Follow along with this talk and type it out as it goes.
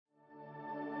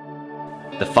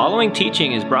The following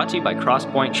teaching is brought to you by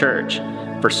Crosspoint Church.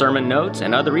 For sermon notes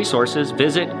and other resources,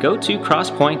 visit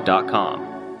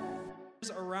gotocrosspoint.com.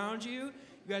 Around you, you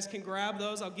guys can grab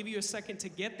those. I'll give you a second to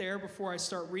get there before I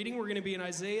start reading. We're going to be in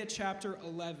Isaiah chapter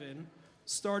 11,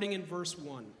 starting in verse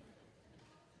 1.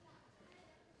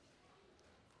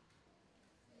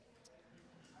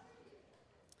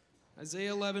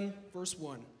 Isaiah 11, verse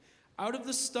 1. Out of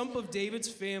the stump of David's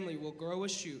family will grow a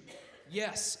shoot.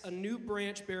 Yes, a new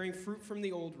branch bearing fruit from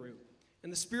the old root.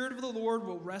 And the Spirit of the Lord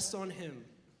will rest on him,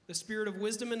 the Spirit of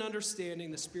wisdom and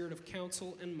understanding, the Spirit of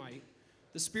counsel and might,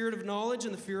 the Spirit of knowledge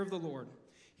and the fear of the Lord.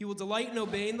 He will delight in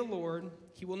obeying the Lord.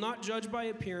 He will not judge by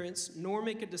appearance, nor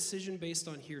make a decision based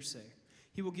on hearsay.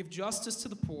 He will give justice to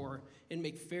the poor and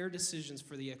make fair decisions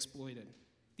for the exploited.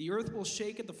 The earth will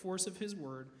shake at the force of his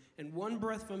word, and one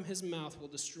breath from his mouth will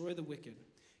destroy the wicked.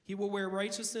 He will wear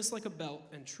righteousness like a belt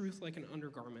and truth like an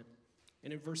undergarment.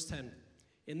 And in verse 10,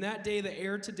 in that day the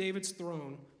heir to David's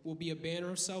throne will be a banner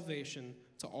of salvation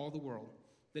to all the world.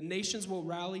 The nations will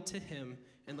rally to him,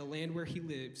 and the land where he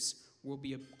lives will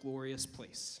be a glorious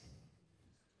place.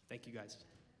 Thank you, guys.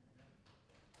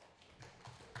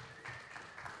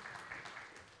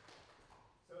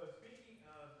 So speaking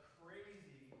of crazy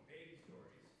baby stories,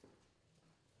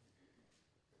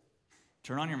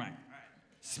 turn on your mic. All right.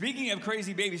 Speaking of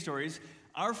crazy baby stories,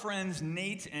 our friends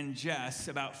Nate and Jess,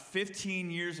 about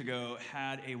 15 years ago,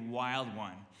 had a wild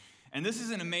one. And this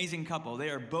is an amazing couple. They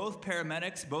are both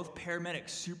paramedics, both paramedic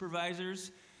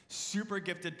supervisors, super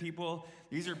gifted people.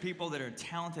 These are people that are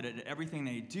talented at everything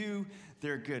they do.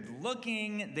 They're good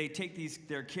looking. They take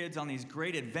their kids on these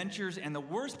great adventures. And the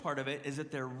worst part of it is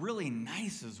that they're really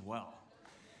nice as well.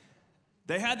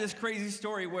 They had this crazy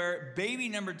story where baby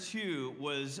number 2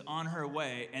 was on her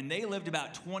way, and they lived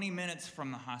about 20 minutes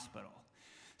from the hospital.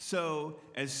 So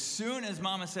as soon as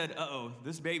mama said, uh-oh,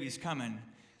 this baby's coming,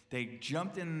 they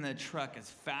jumped in the truck as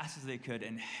fast as they could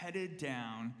and headed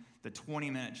down the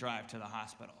 20-minute drive to the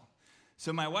hospital.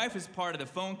 So my wife is part of the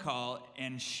phone call,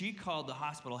 and she called the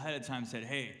hospital ahead of time and said,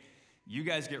 hey, you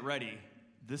guys get ready.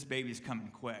 This baby's coming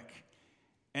quick.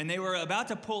 And they were about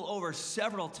to pull over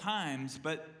several times,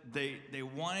 but they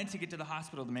wanted to get to the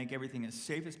hospital to make everything as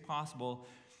safe as possible.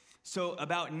 So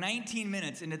about 19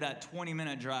 minutes into that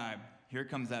 20-minute drive, here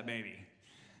comes that baby.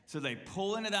 So they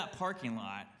pull into that parking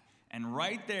lot, and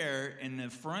right there in the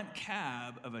front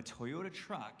cab of a Toyota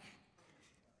truck,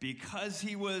 because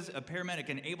he was a paramedic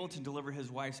and able to deliver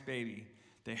his wife's baby,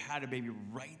 they had a baby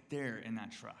right there in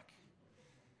that truck.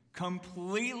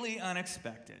 Completely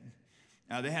unexpected.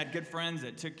 Now, they had good friends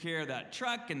that took care of that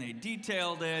truck, and they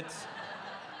detailed it.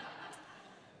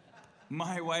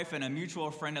 My wife and a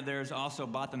mutual friend of theirs also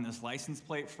bought them this license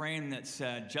plate frame that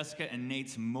said Jessica and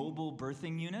Nate's mobile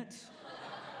birthing unit,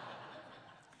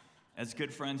 as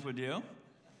good friends would do.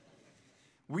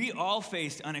 We all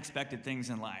faced unexpected things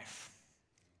in life.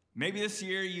 Maybe this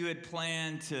year you had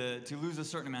planned to lose a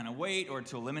certain amount of weight or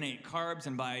to eliminate carbs,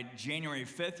 and by January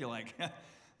 5th, you're like,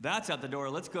 that's out the door.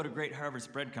 Let's go to Great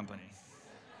Harvest Bread Company.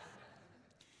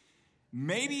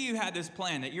 Maybe you had this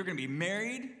plan that you're going to be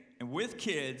married and with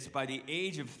kids by the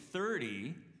age of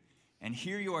 30, and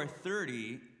here you are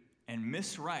 30, and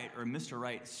Miss Right or Mr.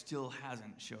 Right still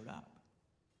hasn't showed up.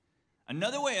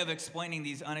 Another way of explaining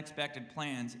these unexpected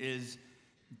plans is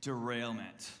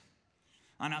derailment.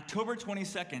 On October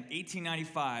 22nd,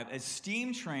 1895, a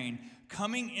steam train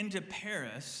coming into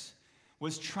Paris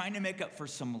was trying to make up for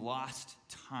some lost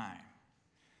time.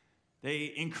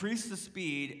 They increased the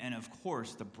speed, and of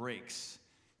course, the brakes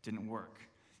didn't work.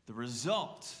 The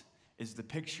result is the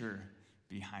picture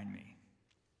behind me.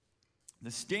 The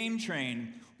steam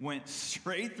train went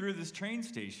straight through this train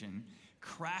station,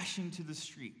 crashing to the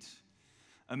street.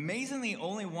 Amazingly,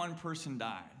 only one person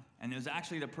died, and it was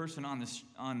actually the person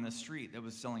on the street that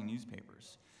was selling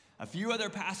newspapers. A few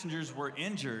other passengers were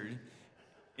injured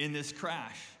in this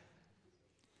crash,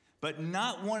 but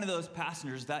not one of those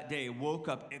passengers that day woke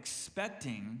up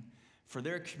expecting for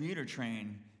their commuter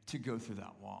train to go through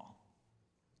that wall.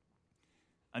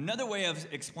 Another way of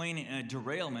explaining a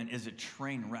derailment is a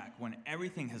train wreck, when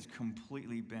everything has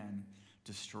completely been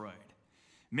destroyed.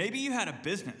 Maybe you had a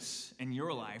business in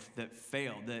your life that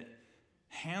failed, that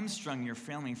hamstrung your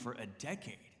family for a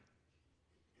decade.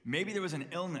 Maybe there was an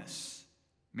illness.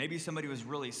 Maybe somebody was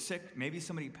really sick. Maybe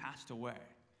somebody passed away.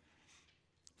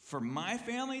 For my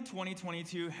family,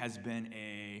 2022 has been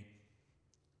a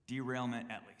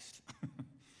derailment at least.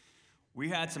 We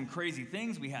had some crazy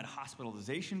things. We had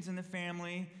hospitalizations in the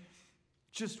family,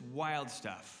 just wild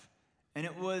stuff. And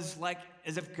it was like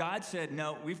as if God said,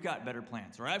 no, we've got better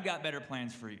plans, or I've got better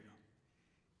plans for you.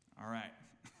 All right,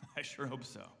 I sure hope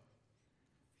so.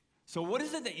 So what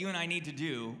is it that you and I need to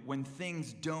do when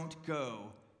things don't go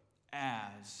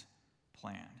as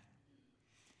planned?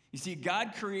 You see,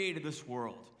 God created this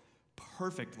world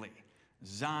perfectly.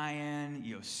 Zion,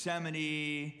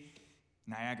 Yosemite,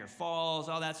 Niagara Falls,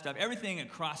 all that stuff, everything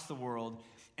across the world.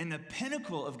 And the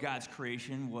pinnacle of God's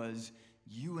creation was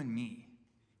you and me,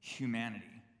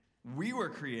 humanity. We were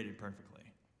created perfectly.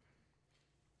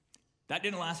 That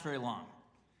didn't last very long.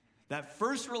 That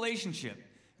first relationship,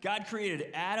 God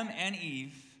created Adam and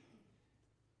Eve,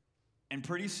 and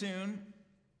pretty soon,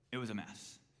 it was a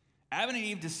mess. Adam and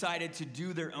Eve decided to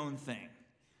do their own thing.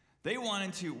 They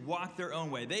wanted to walk their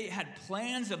own way. They had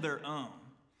plans of their own.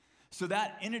 So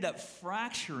that ended up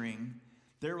fracturing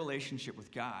their relationship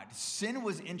with God. Sin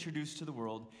was introduced to the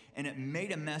world, and it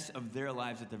made a mess of their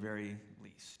lives at the very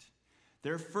least.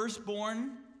 Their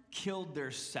firstborn killed their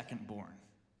secondborn,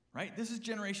 right? This is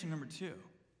generation number 2.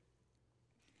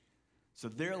 So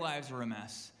their lives were a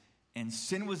mess, and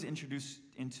sin was introduced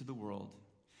into the world.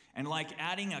 And like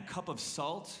adding a cup of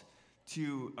salt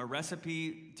to a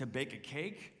recipe to bake a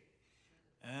cake,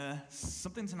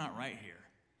 something's not right here.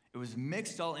 It was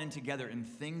mixed all in together, and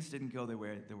things didn't go the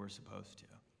way they were supposed to.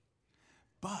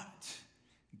 But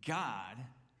God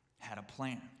had a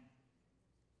plan.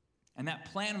 And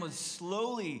that plan was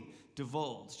slowly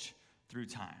divulged through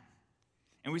time.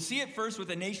 And we see it first with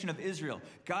the nation of Israel,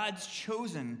 God's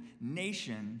chosen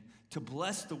nation to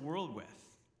bless the world with.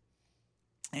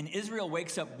 And Israel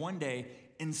wakes up one day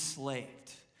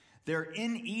enslaved. They're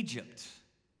in Egypt.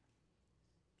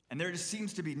 And there just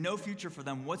seems to be no future for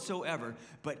them whatsoever.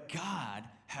 But God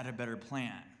had a better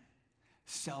plan.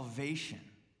 Salvation.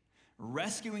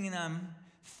 Rescuing them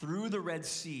through the Red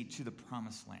Sea to the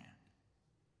Promised Land.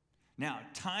 Now,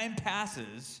 time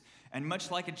passes, and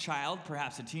much like a child,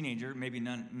 perhaps a teenager, maybe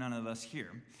none of us here,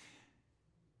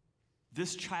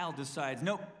 this child decides,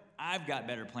 nope, I've got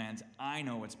better plans. I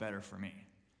know what's better for me.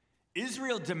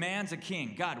 Israel demands a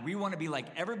king. God, we want to be like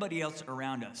everybody else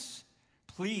around us.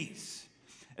 Please.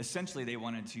 Essentially, they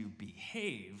wanted to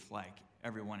behave like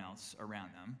everyone else around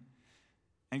them.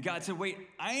 And God said, wait,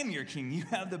 I am your king. You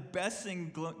have the best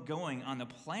thing going on the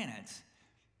planet.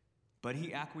 But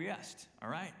he acquiesced. All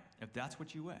right, if that's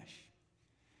what you wish.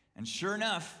 And sure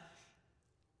enough,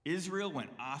 Israel went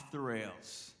off the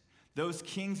rails. Those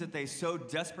kings that they so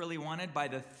desperately wanted, by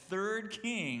the third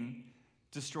king,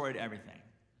 destroyed everything.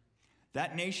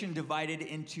 That nation divided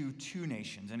into 2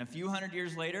 nations. And a few hundred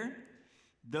years later,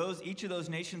 each of those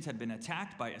nations had been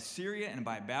attacked by Assyria and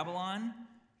by Babylon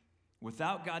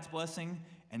without God's blessing,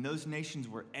 and those nations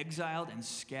were exiled and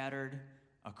scattered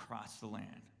across the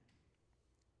land.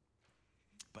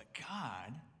 But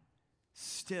God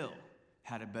still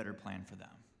had a better plan for them.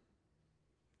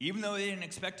 Even though they didn't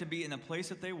expect to be in the place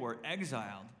that they were,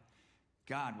 exiled,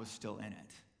 God was still in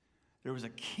it. There was a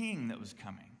king that was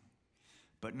coming,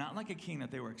 but not like a king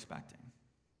that they were expecting.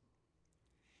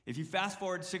 If you fast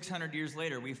forward 600 years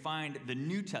later, we find the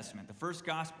New Testament, the first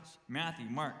Gospels, Matthew,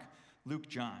 Mark, Luke,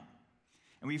 John.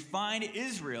 And we find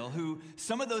Israel, who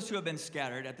some of those who have been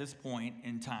scattered at this point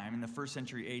in time, in the 1st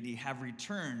century AD, have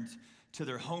returned to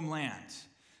their homeland.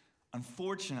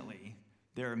 Unfortunately,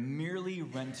 they're merely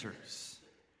renters.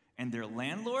 And their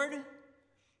landlord,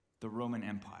 the Roman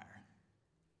Empire.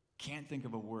 Can't think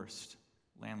of a worse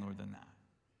landlord than that.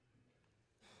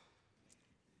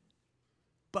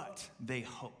 But they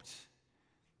hoped.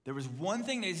 There was one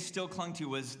thing they still clung to,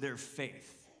 was their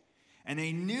faith. And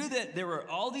they knew that there were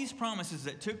all these promises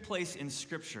that took place in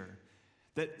Scripture,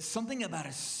 that something about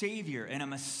a Savior and a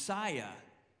Messiah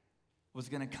was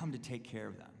going to come to take care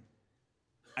of them.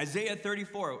 Isaiah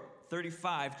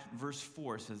 35, verse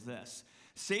 4 says this,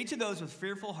 "Say to those with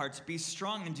fearful hearts, be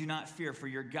strong and do not fear, for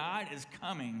your God is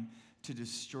coming to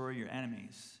destroy your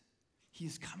enemies." He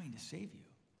is coming to save you.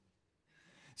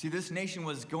 See, this nation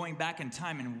was going back in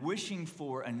time and wishing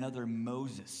for another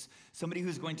Moses, somebody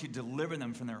who's going to deliver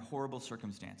them from their horrible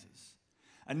circumstances.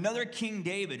 Another King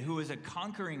David, who was a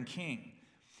conquering king,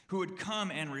 who would come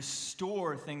and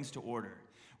restore things to order,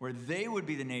 where they would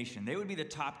be the nation, they would be the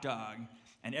top dog,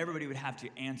 and everybody would have to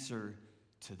answer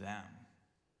to them.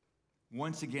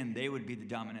 Once again, they would be the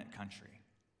dominant country.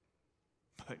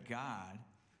 But God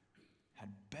had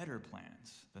better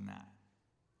plans than that.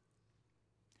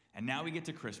 And now we get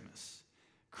to Christmas.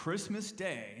 Christmas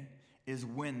Day is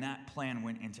when that plan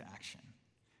went into action.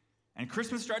 And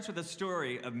Christmas starts with a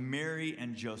story of Mary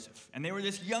and Joseph. And they were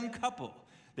this young couple.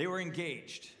 They were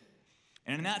engaged.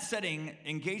 And in that setting,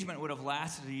 engagement would have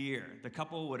lasted a year. The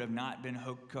couple would have not been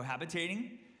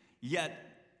cohabitating.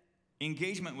 Yet,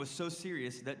 engagement was so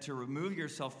serious that to remove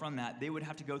yourself from that, they would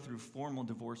have to go through formal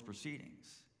divorce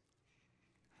proceedings.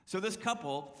 So this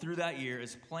couple, through that year,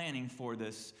 is planning for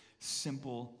this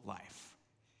simple life.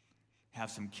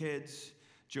 Have some kids.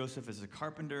 Joseph is a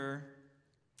carpenter,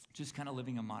 just kind of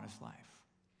living a modest life.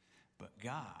 But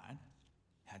God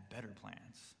had better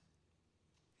plans.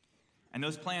 And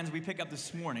those plans we pick up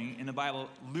this morning in the Bible,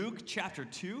 Luke chapter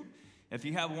 2. If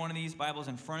you have one of these Bibles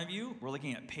in front of you, we're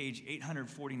looking at page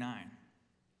 849.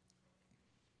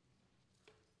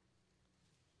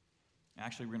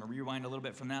 Actually, we're going to rewind a little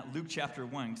bit from that. Luke chapter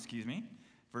 1,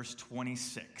 verse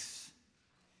 26.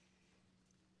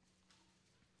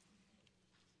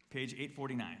 Page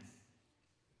 849.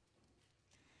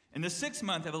 In the 6th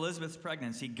month of Elizabeth's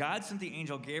pregnancy, God sent the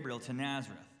angel Gabriel to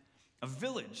Nazareth, a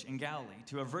village in Galilee,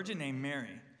 to a virgin named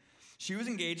Mary. She was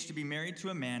engaged to be married to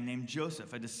a man named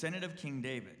Joseph, a descendant of King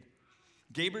David.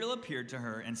 Gabriel appeared to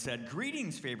her and said,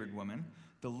 "Greetings, favored woman,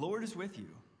 the Lord is with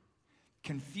you."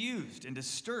 Confused and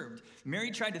disturbed, Mary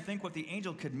tried to think what the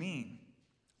angel could mean.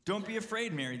 "Don't be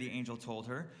afraid, Mary," the angel told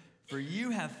her, "for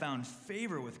you have found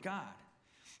favor with God.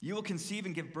 You will conceive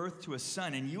and give birth to a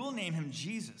son, and you will name him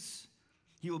Jesus.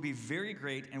 He will be very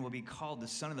great and will be called the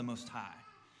Son of the Most High.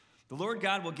 The Lord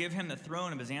God will give him the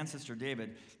throne of his ancestor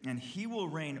David, and he will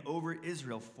reign over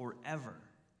Israel forever.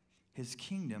 His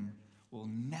kingdom will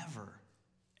never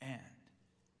end."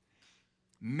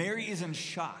 Mary is in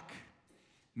shock.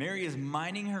 Mary is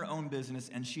minding her own business,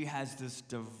 and she has this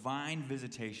divine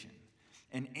visitation.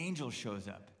 An angel shows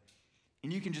up,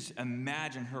 and you can just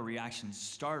imagine her reaction: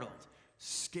 startled,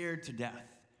 scared to death,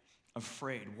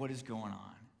 afraid. What is going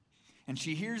on? And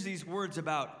she hears these words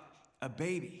about a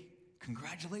baby.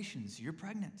 "Congratulations, you're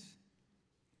pregnant."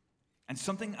 And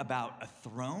something about a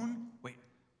throne? Wait,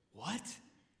 what?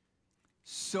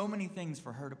 So many things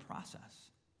for her to process.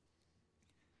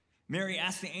 Mary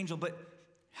asked the angel, "But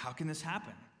how can this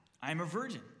happen? I am a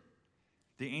virgin."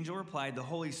 The angel replied, "The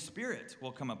Holy Spirit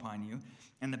will come upon you,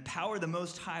 and the power of the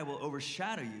Most High will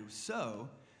overshadow you. So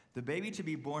the baby to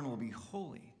be born will be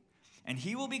holy, and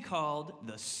he will be called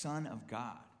the Son of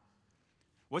God.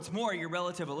 What's more, your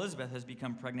relative Elizabeth has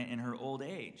become pregnant in her old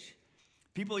age.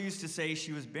 People used to say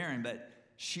she was barren, but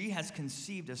she has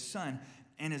conceived a son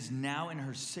and is now in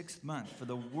her 6th month, for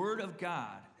the word of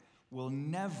God will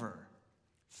never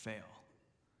fail."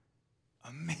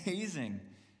 Amazing.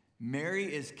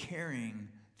 Mary is carrying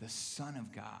the Son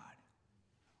of God.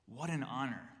 What an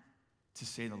honor, to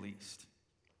say the least.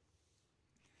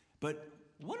 But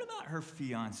what about her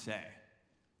fiancé?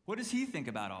 What does he think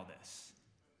about all this?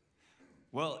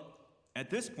 Well, at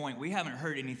this point, we haven't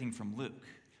heard anything from Luke.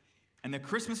 And the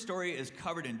Christmas story is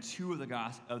covered in 2 of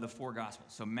the 4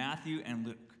 Gospels, so Matthew and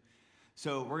Luke.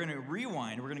 So we're going to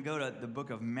rewind. We're going to go to the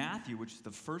book of Matthew, which is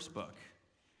the first book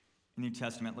in the New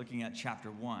Testament, looking at chapter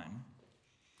 1.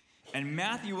 And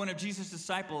Matthew, one of Jesus'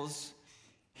 disciples,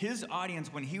 his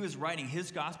audience, when he was writing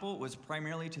his gospel, was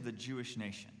primarily to the Jewish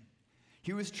nation.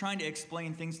 He was trying to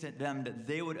explain things to them that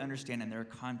they would understand in their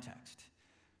context.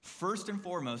 First and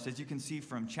foremost, as you can see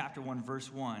from chapter 1,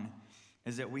 verse 1,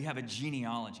 is that we have a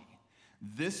genealogy.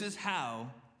 This is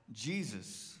how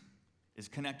Jesus is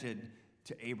connected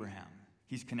to Abraham.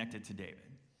 He's connected to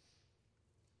David.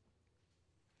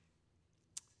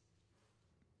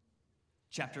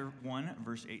 Chapter 1,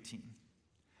 verse 18.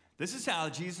 This is how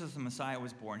Jesus the Messiah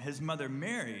was born. His mother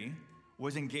Mary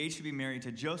was engaged to be married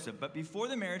to Joseph, but before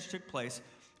the marriage took place,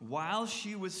 while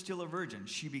she was still a virgin,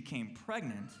 she became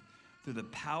pregnant through the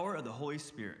power of the Holy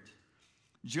Spirit.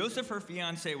 Joseph, her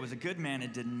fiancé, was a good man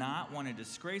and did not want to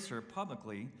disgrace her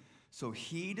publicly, so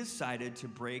he decided to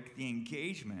break the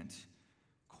engagement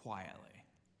quietly.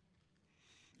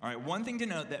 All right, one thing to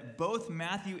note, that both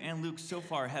Matthew and Luke so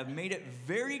far have made it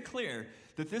very clear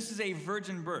that this is a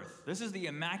virgin birth. This is the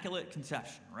Immaculate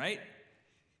Conception, right?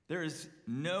 There is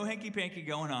no hanky-panky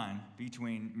going on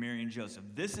between Mary and Joseph.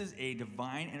 This is a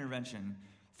divine intervention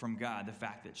from God, the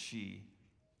fact that she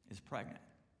is pregnant.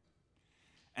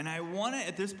 And I want to,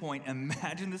 at this point,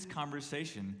 imagine this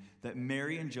conversation that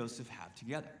Mary and Joseph have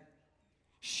together.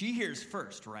 She hears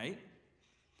first, right?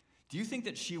 Do you think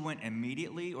that she went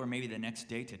immediately or maybe the next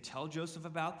day to tell Joseph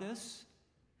about this?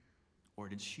 Or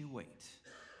did she wait?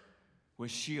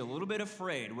 Was she a little bit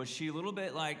afraid? Was she a little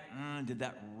bit like, did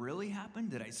that really happen?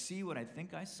 Did I see what I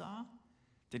think I saw?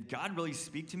 Did God really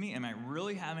speak to me? Am I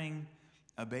really having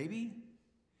a baby?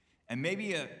 And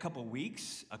maybe a couple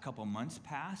weeks, a couple months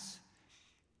pass,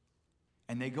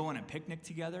 and they go on a picnic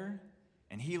together,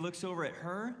 and he looks over at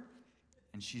her,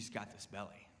 and she's got this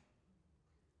belly.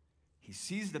 He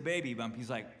sees the baby bump. He's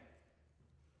like,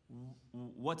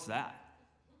 "What's that?"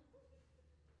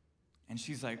 And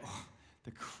she's like, "Oh,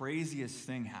 the craziest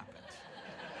thing happened."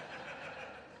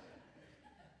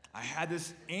 I had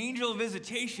this angel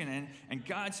visitation, and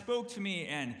God spoke to me,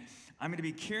 and I'm going to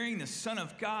be carrying the Son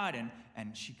of God.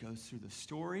 And she goes through the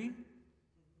story,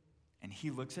 and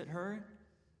he looks at her.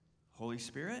 Holy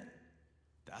Spirit,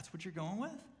 that's what you're going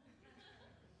with?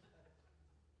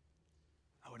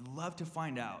 I would love to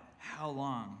find out how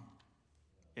long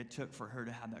it took for her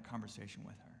to have that conversation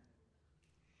with her.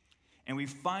 And we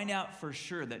find out for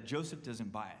sure that Joseph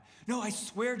doesn't buy it. No, I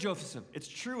swear, Joseph, it's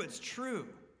true.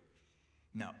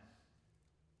 No,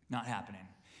 not happening.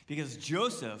 Because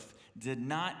Joseph did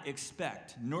not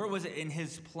expect, nor was it in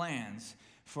his plans,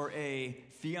 for a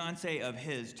fiance of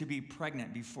his to be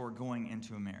pregnant before going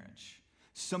into a marriage.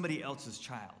 Somebody else's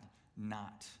child,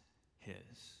 not his.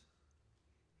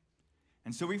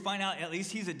 And so we find out at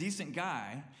least he's a decent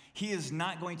guy. He is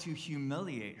not going to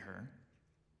humiliate her.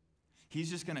 He's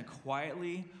just going to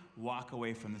quietly walk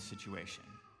away from the situation.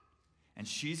 And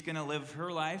she's going to live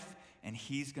her life, and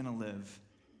he's going to live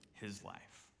his life.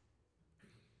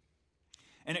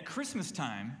 And at Christmas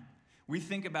time, we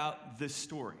think about this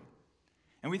story.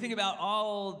 And we think about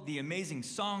all the amazing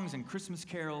songs and Christmas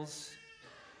carols.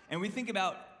 And we think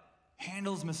about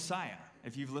Handel's Messiah,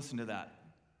 if you've listened to that.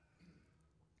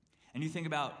 And you think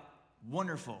about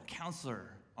Wonderful, Counselor,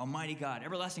 Almighty God,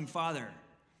 Everlasting Father,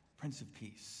 Prince of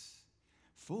Peace.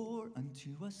 For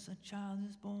unto us a child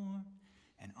is born,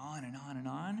 and on and on and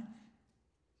on.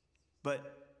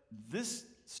 But this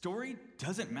story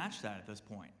doesn't match that at this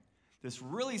point. This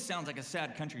really sounds like a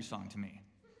sad country song to me.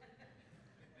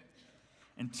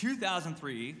 In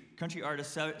 2003, country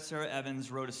artist Sarah Evans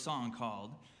wrote a song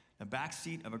called The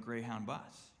Backseat of a Greyhound Bus.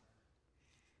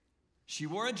 She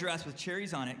wore a dress with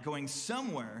cherries on it, going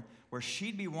somewhere where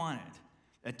she'd be wanted.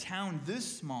 A town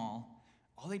this small,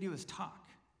 all they do is talk.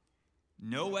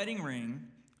 No wedding ring,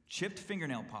 chipped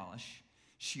fingernail polish.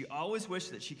 She always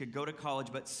wished that she could go to college,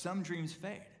 but some dreams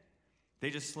fade. They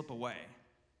just slip away.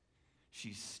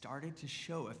 She started to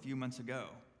show a few months ago,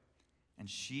 and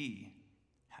she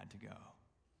had to go.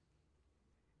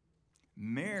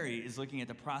 Mary is looking at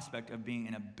the prospect of being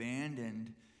an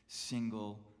abandoned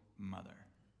single mother.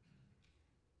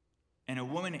 And a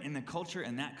woman in the culture,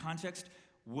 in that context,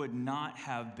 would not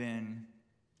have been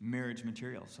marriage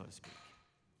material, so to speak.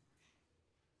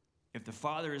 If the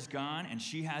father is gone and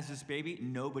she has this baby,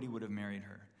 nobody would have married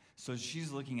her. So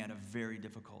she's looking at a very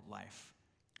difficult life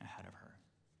ahead of her.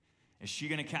 Is she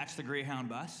going to catch the Greyhound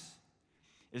bus?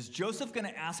 Is Joseph going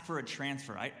to ask for a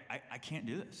transfer? I can't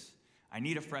do this. I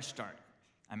need a fresh start.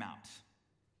 I'm out.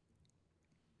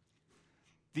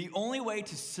 The only way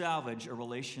to salvage a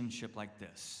relationship like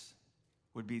this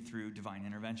would be through divine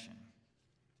intervention.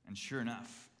 And sure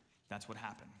enough, that's what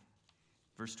happened.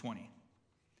 Verse 20.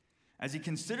 As he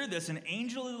considered this, an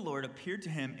angel of the Lord appeared to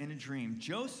him in a dream.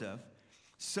 Joseph,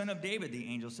 son of David, the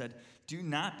angel said, do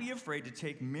not be afraid to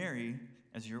take Mary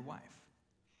as your wife.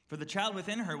 For the child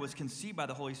within her was conceived by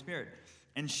the Holy Spirit.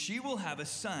 And she will have a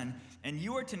son, and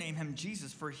you are to name him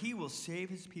Jesus, for he will save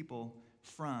his people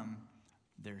from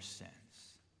their sins.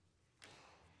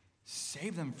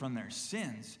 Save them from their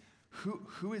sins?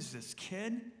 Who is this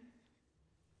kid?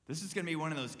 This is going to be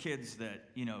one of those kids that,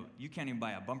 you can't even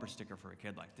buy a bumper sticker for a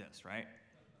kid like this, right?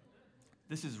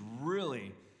 This is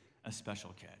really a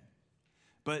special kid.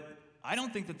 But I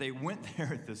don't think that they went there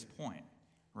at this point,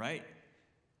 right?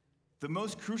 The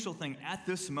most crucial thing at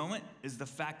this moment is the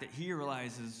fact that he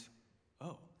realizes,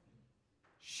 oh,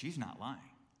 she's not lying.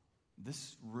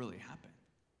 This really happened.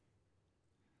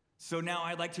 So now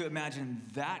I'd like to imagine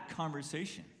that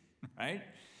conversation, right?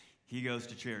 He goes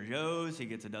to Trader Joe's, he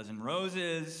gets a dozen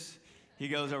roses, he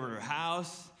goes over to her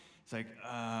house. It's like,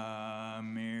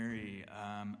 Mary,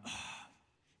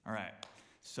 all right.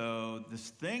 So this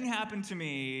thing happened to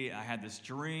me. I had this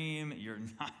dream. You're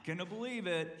not going to believe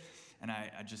it. And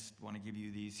I just want to give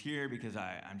you these here because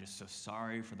I'm just so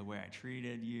sorry for the way I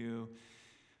treated you.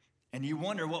 And you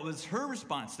wonder, what was her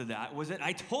response to that? Was it,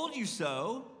 I told you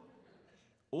so?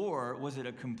 Or was it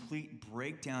a complete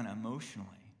breakdown emotionally?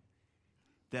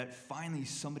 That finally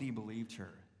somebody believed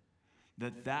her.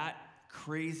 That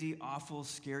crazy, awful,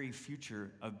 scary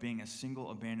future of being a single,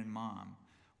 abandoned mom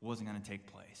wasn't going to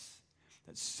take place.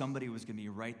 That somebody was going to be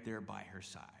right there by her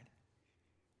side.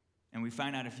 And we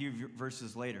find out a few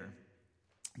verses later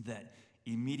that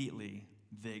immediately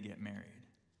they get married.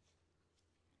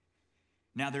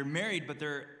 Now they're married, but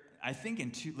they're, I think,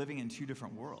 living in two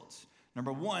different worlds.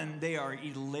 Number one, they are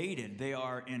elated. They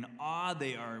are in awe.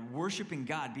 They are worshiping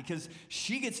God because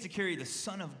she gets to carry the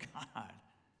Son of God.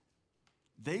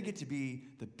 They get to be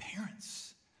the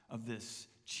parents of this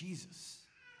Jesus.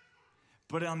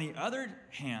 But on the other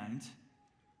hand,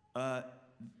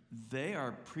 they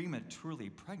are prematurely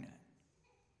pregnant.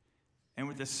 And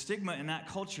with the stigma in that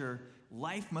culture,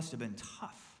 life must have been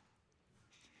tough.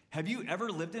 Have you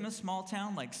ever lived in a small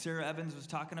town like Sarah Evans was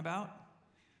talking about?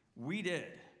 We did.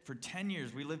 For 10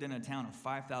 years, we lived in a town of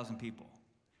 5,000 people.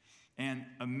 And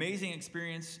amazing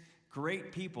experience,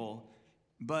 great people,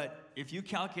 but if you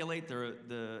calculate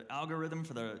the algorithm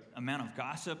for the amount of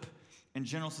gossip in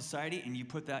general society and you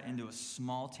put that into a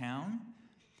small town,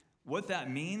 what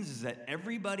that means is that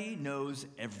everybody knows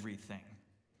everything.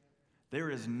 There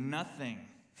is nothing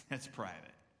that's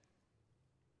private.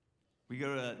 We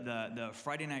go to the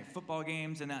Friday night football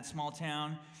games in that small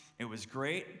town. It was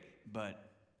great,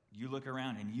 but you look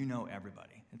around and you know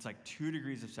everybody. It's like 2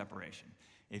 degrees of separation.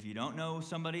 If you don't know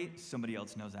somebody, somebody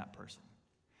else knows that person.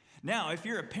 Now, if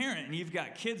you're a parent and you've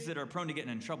got kids that are prone to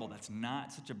getting in trouble, that's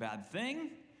not such a bad thing,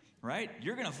 right?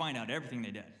 You're going to find out everything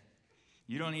they did.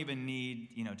 You don't even need,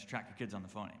 to track your kids on the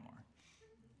phone anymore.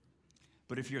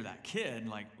 But if you're that kid,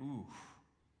 like, ooh,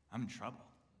 I'm in trouble.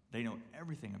 They know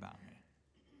everything about me.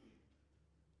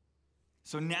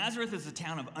 So Nazareth is a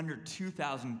town of under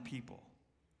 2,000 people.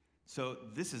 So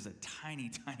this is a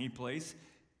tiny, tiny place.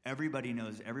 Everybody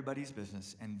knows everybody's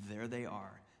business, and there they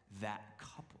are, that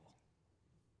couple,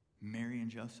 Mary and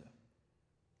Joseph.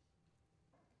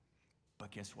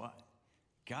 But guess what?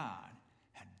 God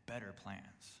had better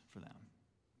plans for them.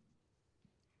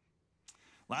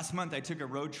 Last month, I took a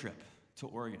road trip to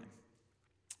Oregon.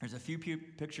 There's a few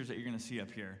pictures that you're going to see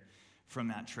up here from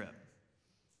that trip.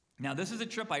 Now, this is a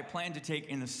trip I planned to take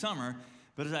in the summer,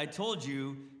 but as I told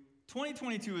you,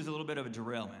 2022 was a little bit of a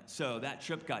derailment. So that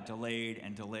trip got delayed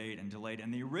and delayed and delayed.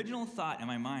 And the original thought in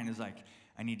my mind is like,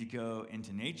 I need to go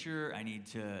into nature. I need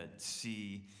to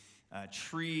see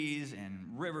trees and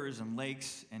rivers and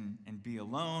lakes and be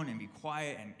alone and be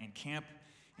quiet and camp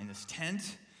in this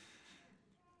tent.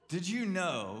 Did you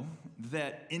know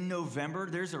that in November,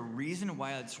 there's a reason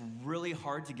why it's really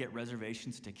hard to get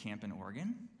reservations to camp in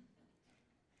Oregon?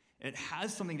 It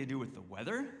has something to do with the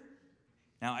weather.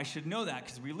 Now, I should know that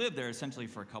because we lived there essentially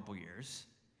for a couple years.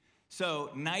 So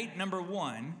night number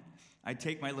 1, I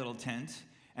take my little tent,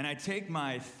 and I take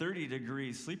my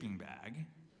 30-degree sleeping bag.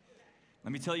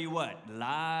 Let me tell you what,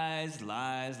 lies,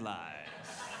 lies, lies.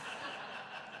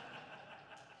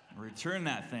 Return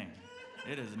that thing.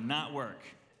 It does not work.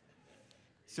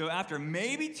 So after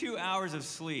maybe 2 hours of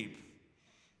sleep,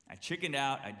 I chickened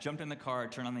out, I jumped in the car,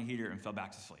 turned on the heater, and fell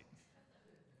back to sleep.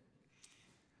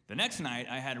 The next night,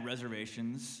 I had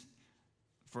reservations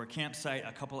for a campsite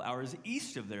a couple hours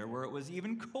east of there where it was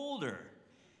even colder.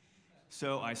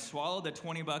 So I swallowed the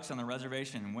 $20 on the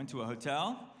reservation and went to a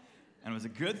hotel. And it was a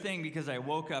good thing because I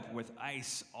woke up with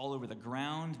ice all over the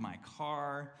ground, my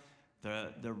car.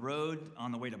 The road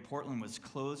on the way to Portland was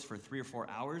closed for 3 or 4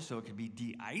 hours so it could be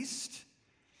de-iced.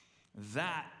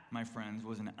 That, my friends,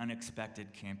 was an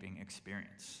unexpected camping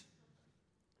experience.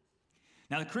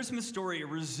 Now, the Christmas story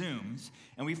resumes,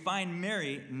 and we find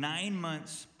Mary 9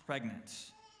 months pregnant.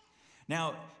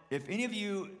 Now, if any of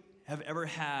you have ever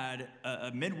had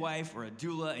a midwife or a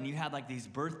doula, and you had like these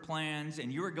birth plans,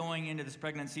 and you were going into this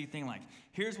pregnancy thing like,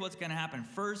 here's what's going to happen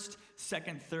first,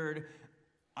 second, third,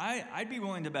 I'd be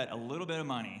willing to bet a little bit of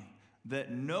money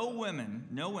that no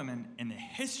women in the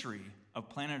history of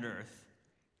planet Earth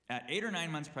at 8 or 9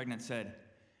 months pregnant said,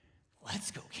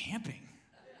 let's go camping.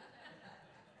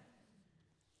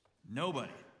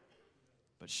 Nobody.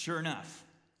 But sure enough,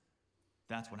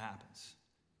 that's what happens.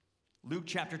 Luke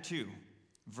chapter 2,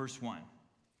 verse 1.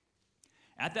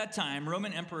 At that time,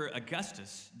 Roman Emperor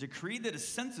Augustus decreed that a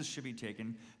census should be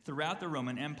taken throughout the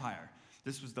Roman Empire.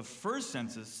 This was the first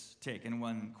census taken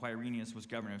when Quirinius was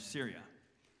governor of Syria.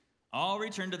 All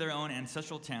returned to their own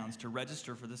ancestral towns to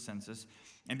register for the census,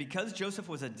 and because Joseph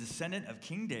was a descendant of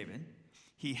King David,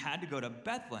 he had to go to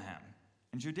Bethlehem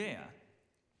in Judea,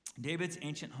 David's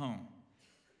ancient home.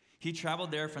 He traveled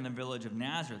there from the village of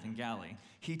Nazareth in Galilee.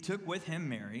 He took with him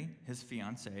Mary, his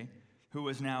fiancée, who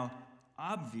was now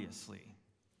obviously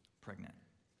pregnant.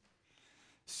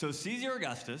 So Caesar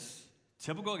Augustus,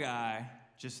 typical guy,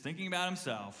 just thinking about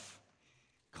himself,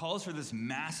 calls for this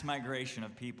mass migration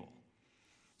of people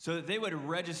so that they would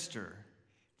register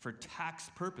for tax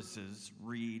purposes,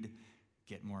 read,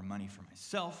 get more money for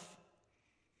myself,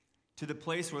 to the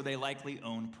place where they likely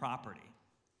own property.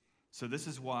 So this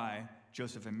is why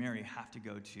Joseph and Mary have to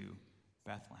go to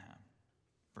Bethlehem.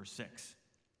 Verse 6.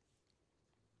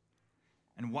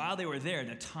 And while they were there,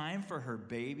 the time came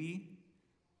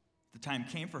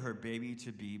for her baby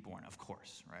to be born, of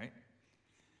course, right?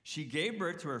 She gave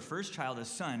birth to her first child, a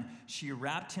son. She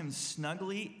wrapped him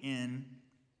snugly in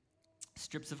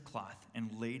strips of cloth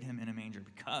and laid him in a manger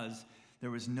because there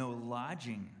was no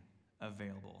lodging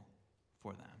available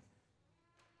for them.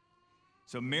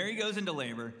 So Mary goes into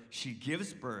labor. She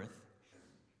gives birth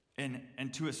and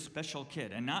to a special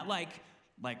kid. And not like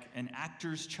an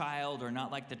actor's child or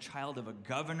not like the child of a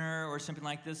governor or something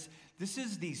like this. This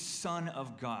is the Son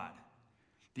of God,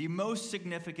 the most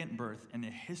significant birth in the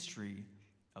history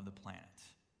of the planet.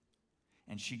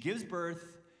 And she gives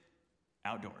birth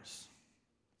outdoors,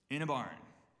 in a barn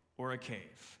or a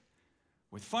cave,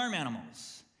 with farm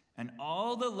animals and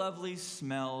all the lovely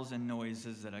smells and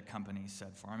noises that accompany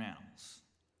said farm animals.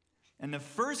 And the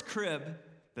first crib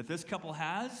that this couple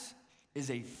has is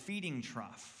a feeding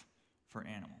trough for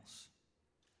animals.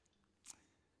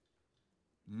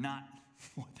 Not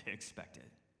what they expected.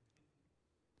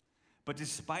 But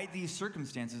despite these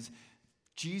circumstances,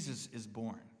 Jesus is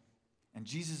born. And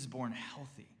Jesus is born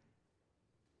healthy.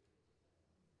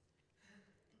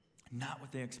 Not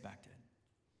what they expected.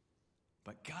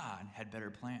 But God had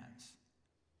better plans.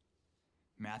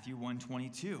 Matthew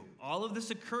 1:22. All of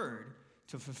this occurred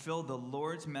to fulfill the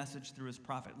Lord's message through his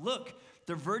prophet. Look,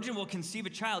 the virgin will conceive a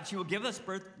child. She will give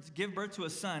birth to a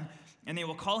son, and they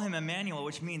will call him Emmanuel,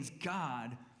 which means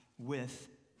God with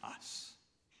us.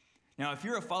 Now, if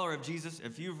you're a follower of Jesus,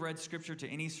 if you've read Scripture to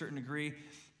any certain degree,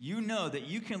 you know that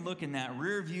you can look in that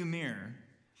rear view mirror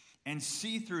and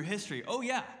see through history, oh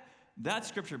yeah, that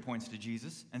Scripture points to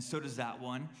Jesus, and so does that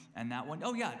one and that one.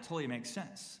 Oh yeah, it totally makes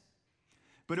sense.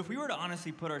 But if we were to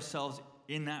honestly put ourselves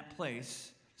in that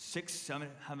place,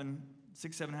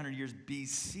 700 years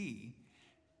BC,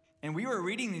 and we were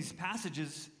reading these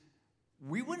passages,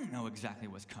 we wouldn't know exactly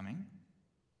what's coming.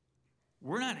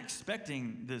 We're not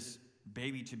expecting this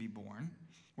baby to be born.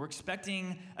 We're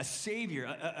expecting a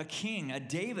savior, a king, a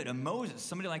David, a Moses,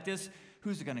 somebody like this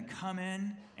who's going to come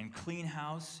in and clean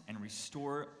house and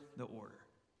restore the order.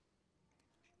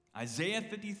 Isaiah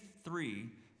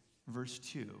 53, verse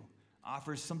 2,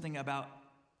 offers something about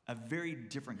a very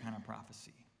different kind of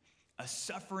prophecy. A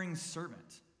suffering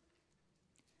servant.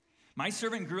 My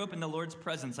servant grew up in the Lord's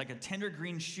presence like a tender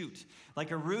green shoot,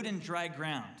 like a root in dry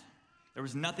ground. There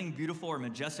was nothing beautiful or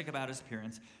majestic about his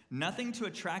appearance, nothing to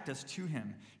attract us to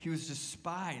him. He was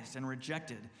despised and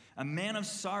rejected, a man of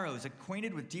sorrows,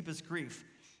 acquainted with deepest grief.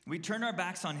 We turned our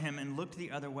backs on him and looked the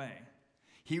other way.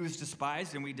 He was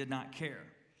despised and we did not care.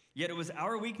 Yet it was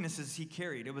our weaknesses he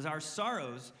carried. It was our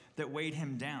sorrows that weighed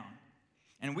him down.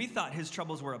 And we thought his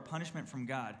troubles were a punishment from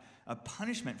God, a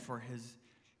punishment for his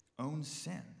own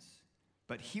sins.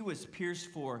 But he was pierced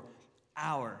for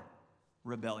our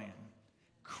rebellion,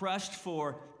 crushed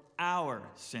for our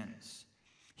sins.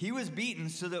 He was beaten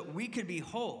so that we could be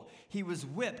whole. He was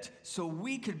whipped so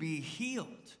we could be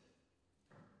healed.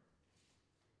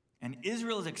 And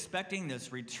Israel is expecting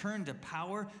this return to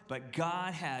power, but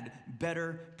God had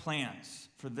better plans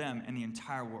for them and the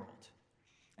entire world.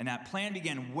 And that plan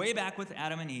began way back with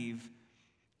Adam and Eve,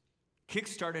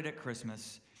 kick-started at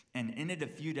Christmas, and ended a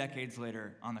few decades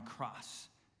later on the cross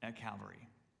at Calvary.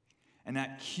 And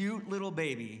that cute little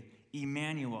baby,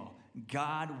 Emmanuel,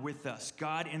 God with us,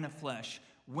 God in the flesh,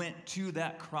 went to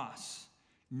that cross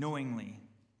knowingly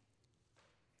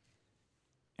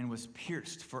and was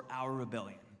pierced for our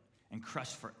rebellion and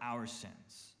crushed for our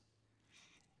sins.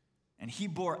 And he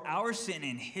bore our sin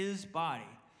in his body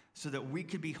so that we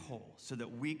could be whole, so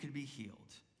that we could be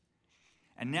healed.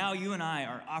 And now you and I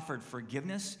are offered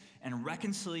forgiveness and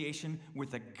reconciliation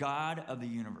with the God of the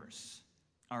universe,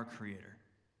 our Creator.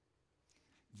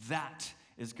 That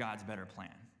is God's better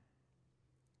plan.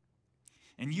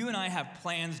 And you and I have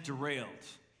plans derailed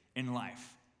in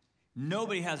life.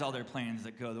 Nobody has all their plans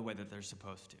that go the way that they're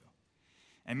supposed to.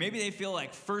 And maybe they feel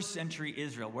like first century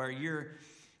Israel, where you're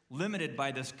limited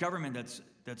by this government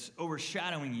that's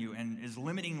overshadowing you and is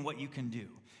limiting what you can do.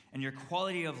 And your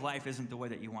quality of life isn't the way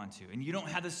that you want to. And you don't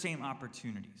have the same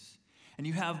opportunities. And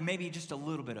you have maybe just a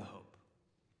little bit of hope.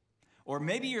 Or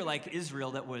maybe you're like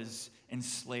Israel that was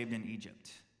enslaved in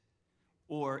Egypt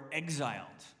or exiled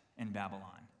in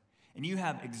Babylon. And you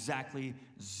have exactly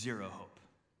zero hope.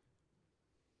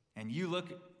 And you look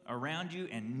around you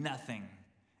and nothing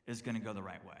is going to go the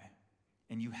right way.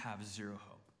 And you have zero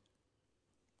hope.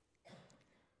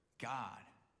 God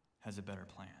has a better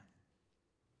plan.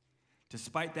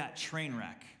 Despite that train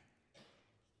wreck,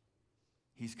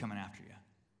 he's coming after you.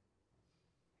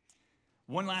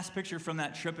 One last picture from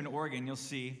that trip in Oregon, you'll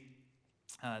see.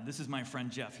 This is my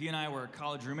friend Jeff. He and I were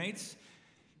college roommates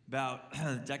about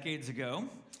decades ago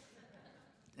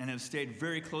and have stayed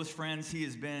very close friends. He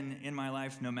has been in my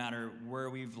life no matter where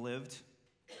we've lived.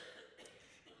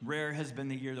 Rare has been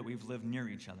the year that we've lived near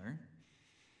each other.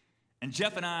 And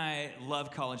Jeff and I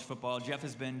love college football. Jeff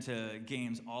has been to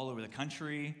games all over the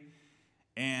country.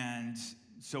 And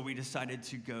so we decided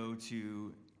to go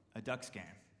to a Ducks game.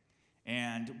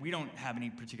 and we don't have any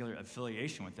particular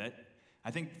affiliation with it.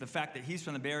 I think the fact that he's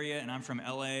from the Bay Area and I'm from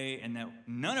LA and that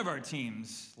none of our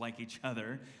teams like each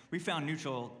other, we found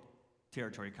neutral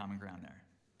territory, common ground there.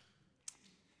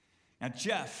 Now,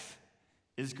 Jeff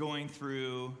is going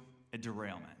through a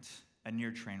derailment, a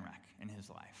near train wreck in his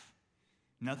life.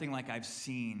 Nothing like I've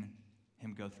seen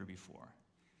him go through before.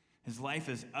 His life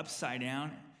is upside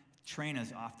down, train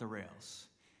is off the rails.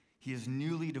 He is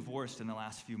newly divorced in the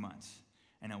last few months,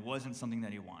 and it wasn't something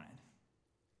that he wanted.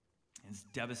 He's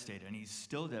devastated, and he's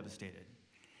still devastated.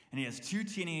 And he has 2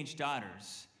 teenage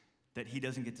daughters that he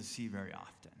doesn't get to see very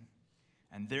often.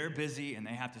 And they're busy, and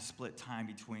they have to split time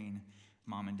between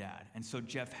mom and dad. And so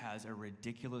Jeff has a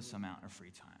ridiculous amount of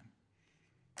free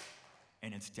time.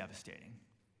 And it's devastating.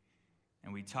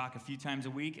 And we talk a few times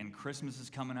a week, and Christmas is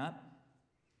coming up,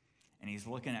 and he's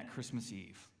looking at Christmas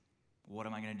Eve. What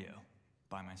am I going to do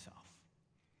by myself?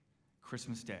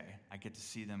 Christmas Day, I get to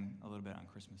see them a little bit on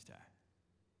Christmas Day.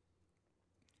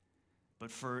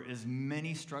 But for as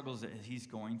many struggles that he's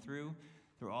going through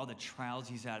all the trials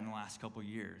he's had in the last couple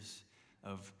years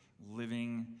of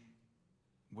living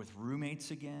with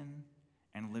roommates again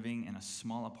and living in a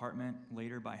small apartment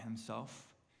later by himself,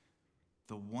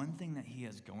 the one thing that he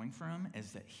has going for him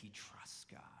is that he trusts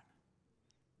God.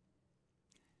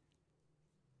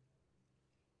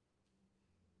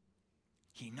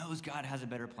 He knows God has a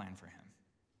better plan for him.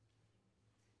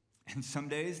 And some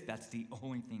days, that's the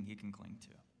only thing he can cling to.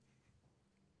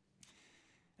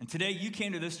 And today, you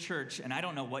came to this church, and I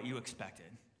don't know what you expected.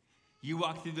 You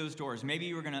walked through those doors. Maybe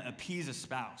you were going to appease a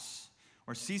spouse,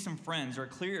 or see some friends, or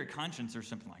clear your conscience, or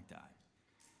something like that.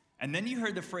 And then you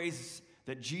heard the phrase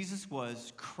that Jesus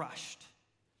was crushed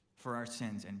for our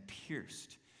sins and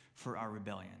pierced for our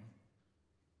rebellion.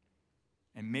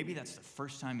 And maybe that's the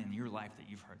first time in your life that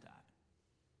you've heard that.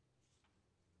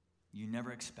 You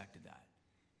never expected that.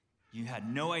 You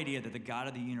had no idea that the God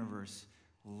of the universe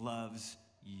loves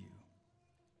you.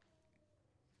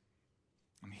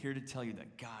 I'm here to tell you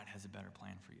that God has a better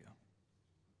plan for you.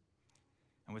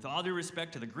 And with all due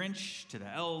respect to the Grinch, to the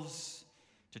elves,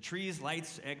 to trees,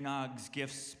 lights, eggnogs,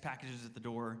 gifts, packages at the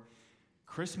door,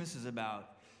 Christmas is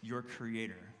about your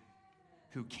Creator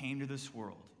who came to this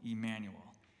world,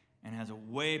 Emmanuel, and has a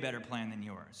way better plan than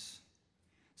yours.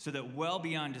 So that well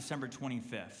beyond December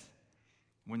 25th,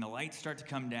 when the lights start to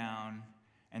come down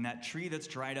and that tree that's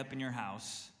dried up in your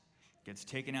house gets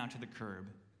taken out to the curb,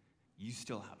 you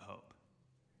still have hope.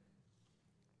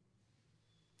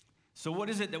 So what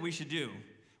is it that we should do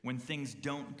when things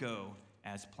don't go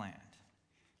as planned?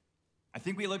 I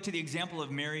think we look to the example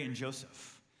of Mary and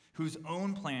Joseph, whose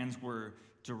own plans were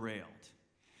derailed.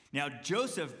 Now,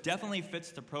 Joseph definitely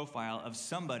fits the profile of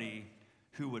somebody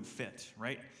who would fit,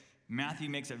 right? Matthew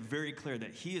makes it very clear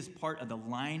that he is part of the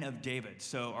line of David.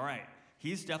 So, all right,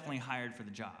 he's definitely hired for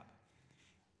the job.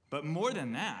 But more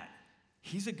than that,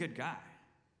 he's a good guy.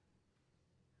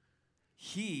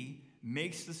 He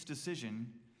makes this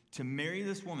decision to marry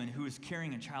this woman who is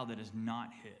carrying a child that is not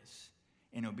his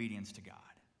in obedience to God.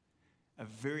 A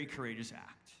very courageous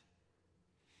act.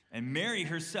 And Mary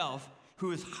herself,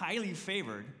 who is highly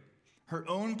favored, her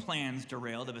own plans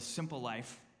derailed of a simple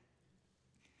life.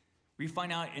 We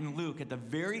find out in Luke at the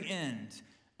very end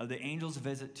of the angel's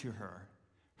visit to her,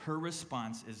 her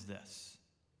response is this: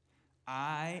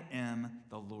 I am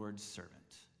the Lord's servant.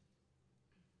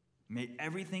 May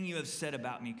everything you have said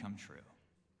about me come true.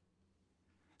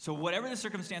 So whatever the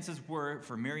circumstances were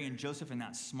for Mary and Joseph in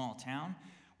that small town,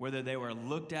 whether they were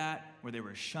looked at, whether they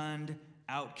were shunned,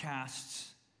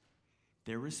 outcasts,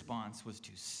 their response was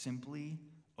to simply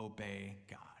obey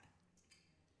God.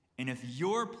 And if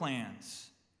your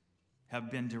plans have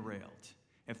been derailed,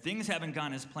 if things haven't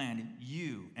gone as planned,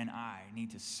 you and I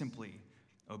need to simply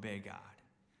obey God.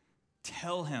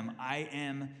 Tell him, I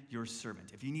am your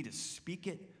servant. If you need to speak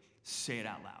it, say it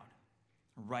out loud.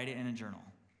 Write it in a journal.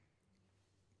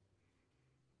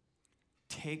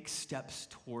 Take steps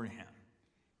toward him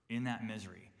in that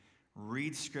misery.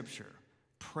 Read scripture.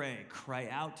 Pray. Cry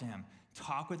out to him.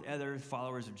 Talk with other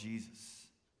followers of Jesus.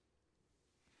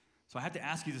 So I have to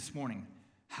ask you this morning,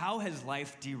 how has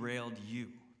life derailed you?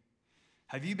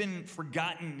 Have you been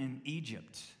forgotten in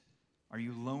Egypt? Are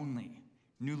you lonely,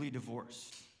 newly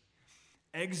divorced?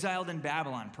 Exiled in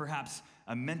Babylon, perhaps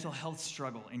a mental health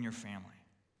struggle in your family?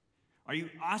 Are you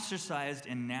ostracized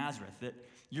in Nazareth, that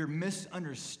you're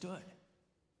misunderstood?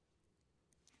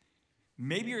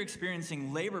 Maybe you're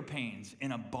experiencing labor pains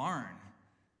in a barn.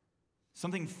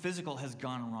 Something physical has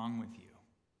gone wrong with you.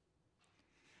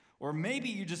 Or maybe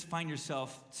you just find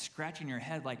yourself scratching your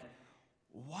head like,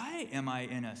 why am I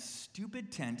in a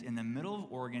stupid tent in the middle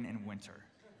of Oregon in winter?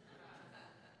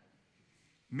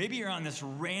 Maybe you're on this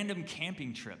random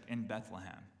camping trip in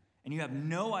Bethlehem, and you have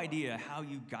no idea how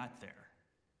you got there,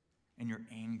 and you're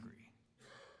angry.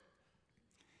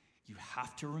 You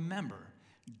have to remember,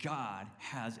 God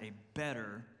has a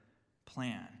better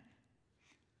plan.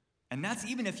 And that's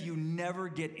even if you never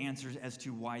get answers as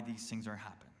to why these things are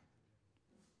happening.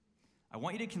 I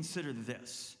want you to consider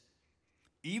this.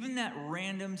 Even that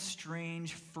random,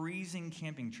 strange, freezing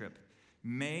camping trip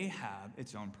may have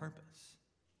its own purpose.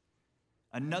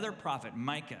 Another prophet,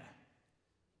 Micah,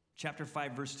 chapter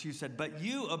 5, verse 2 said, "But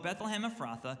you, O Bethlehem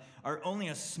Ephrathah, are only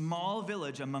a small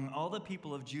village among all the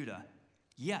people of Judah.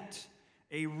 Yet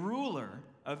a ruler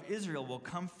of Israel will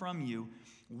come from you,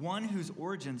 one whose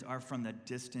origins are from the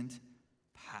distant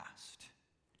past."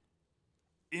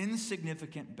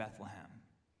 Insignificant Bethlehem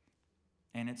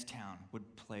and its town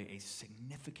would play a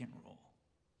significant role.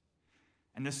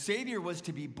 And the Savior was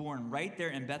to be born right there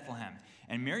in Bethlehem.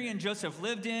 And Mary and Joseph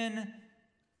lived in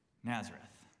Nazareth.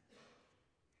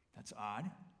 That's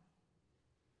odd.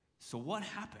 So what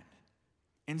happened?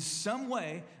 In some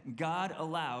way, God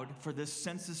allowed for this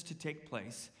census to take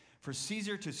place, for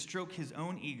Caesar to stroke his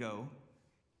own ego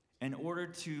in order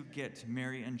to get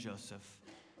Mary and Joseph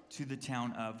to the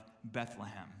town of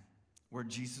Bethlehem, where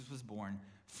Jesus was born,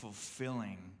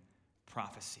 fulfilling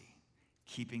prophecy,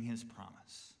 keeping his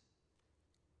promise.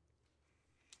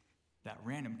 That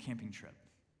random camping trip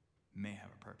may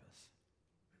have a purpose.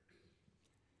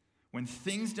 When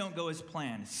things don't go as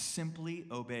planned, simply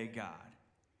obey God,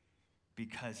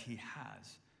 because he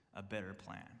has a better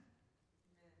plan.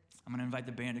 I'm going to invite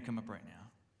the band to come up right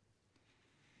now.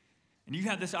 And you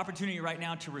have this opportunity right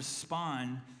now to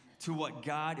respond to what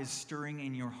God is stirring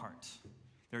in your heart.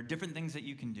 There are different things that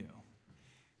you can do.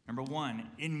 Number one,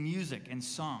 in music and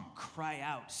song, cry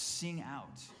out, sing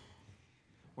out,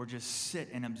 or just sit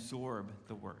and absorb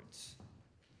the words.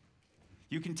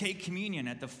 You can take communion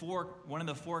at one of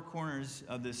the four corners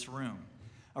of this room,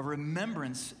 a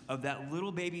remembrance of that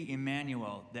little baby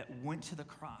Emmanuel that went to the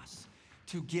cross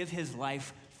to give his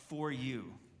life for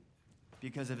you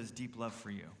because of his deep love for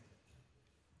you.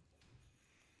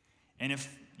 And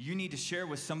if you need to share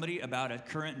with somebody about a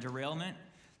current derailment,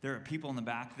 there are people in the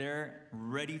back there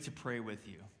ready to pray with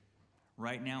you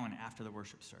right now and after the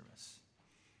worship service.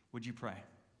 Would you pray?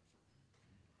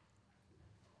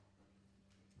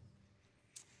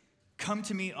 "Come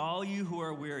to me, all you who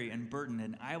are weary and burdened,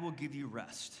 and I will give you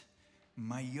rest.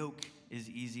 My yoke is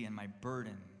easy and my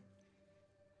burden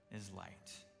is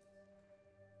light."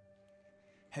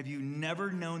 Have you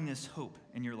never known this hope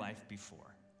in your life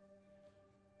before?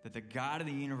 That the God of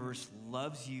the universe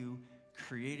loves you,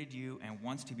 created you, and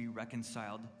wants to be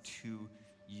reconciled to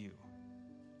you.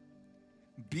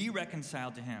 Be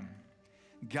reconciled to him.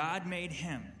 God made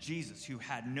him, Jesus, who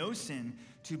had no sin,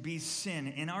 to be sin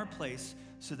in our place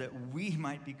so that we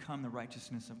might become the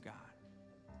righteousness of God.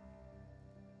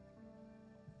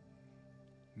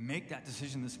 Make that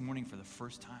decision this morning for the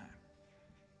first time.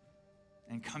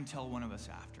 And come tell one of us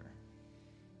after.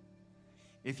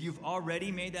 If you've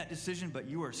already made that decision, but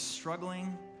you are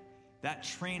struggling, that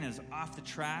train is off the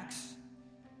tracks,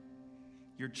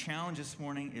 your challenge this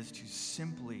morning is to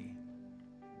simply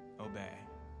obey.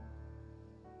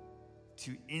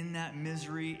 To, in that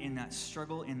misery, in that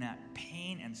struggle, in that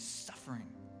pain and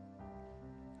suffering,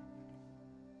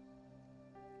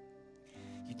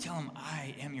 you tell him,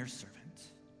 "I am your servant."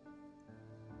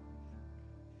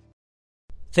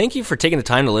 Thank you for taking the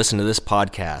time to listen to this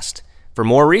podcast. For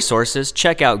more resources,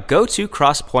 check out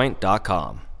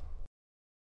gotocrosspoint.com.